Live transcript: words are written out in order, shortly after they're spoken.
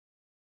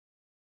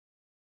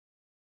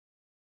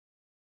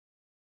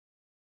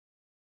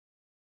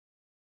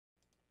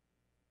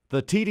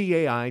The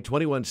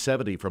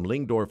TDAI-2170 from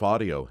Lyngdorf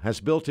Audio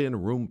has built-in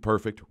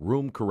RoomPerfect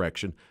room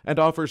correction and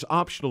offers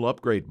optional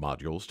upgrade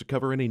modules to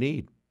cover any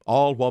need,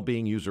 all while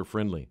being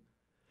user-friendly.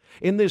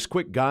 In this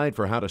quick guide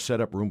for how to set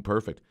up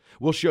RoomPerfect,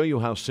 we'll show you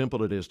how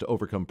simple it is to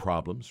overcome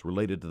problems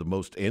related to the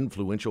most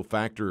influential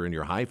factor in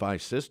your hi-fi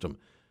system,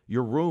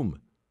 your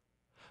room.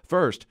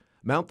 First,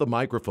 mount the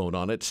microphone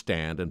on its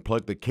stand and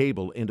plug the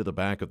cable into the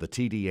back of the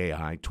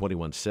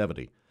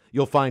TDAI-2170.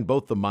 You'll find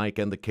both the mic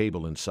and the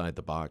cable inside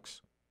the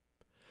box.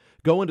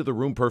 Go into the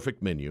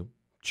RoomPerfect menu,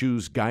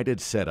 choose Guided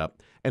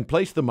Setup, and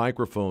place the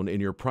microphone in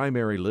your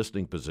primary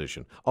listening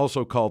position,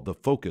 also called the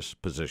focus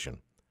position.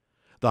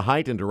 The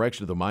height and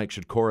direction of the mic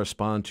should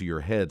correspond to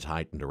your head's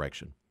height and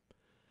direction.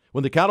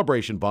 When the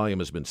calibration volume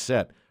has been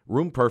set,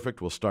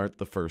 RoomPerfect will start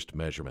the first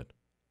measurement.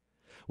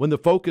 When the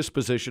focus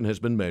position has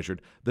been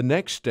measured, the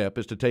next step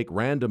is to take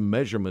random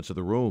measurements of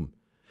the room.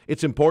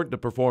 It's important to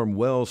perform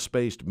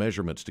well-spaced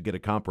measurements to get a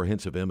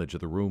comprehensive image of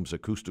the room's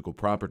acoustical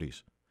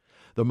properties.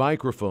 The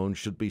microphone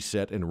should be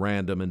set in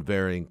random and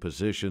varying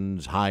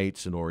positions,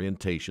 heights, and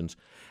orientations,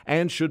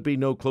 and should be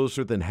no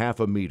closer than half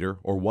a meter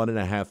or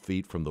 1.5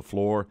 feet from the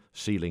floor,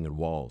 ceiling, and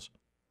walls.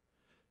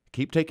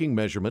 Keep taking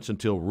measurements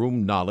until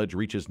room knowledge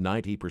reaches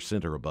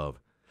 90% or above.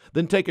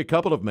 Then take a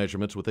couple of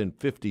measurements within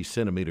 50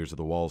 centimeters of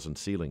the walls and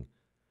ceiling.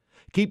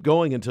 Keep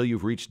going until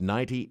you've reached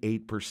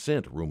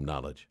 98% room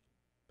knowledge.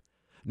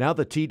 Now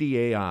the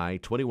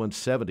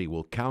TDAI-2170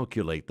 will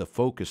calculate the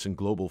focus and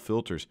global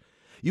filters.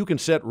 You can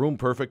set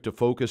RoomPerfect to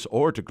focus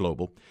or to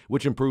global,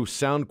 which improves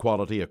sound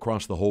quality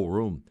across the whole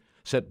room.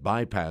 Set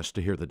bypass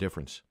to hear the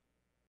difference.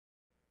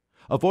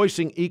 A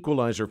voicing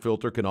equalizer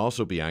filter can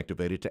also be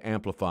activated to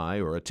amplify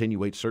or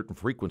attenuate certain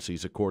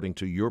frequencies according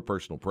to your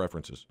personal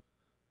preferences.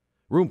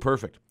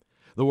 RoomPerfect,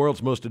 the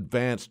world's most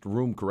advanced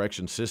room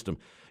correction system,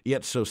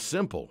 yet so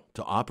simple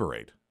to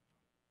operate.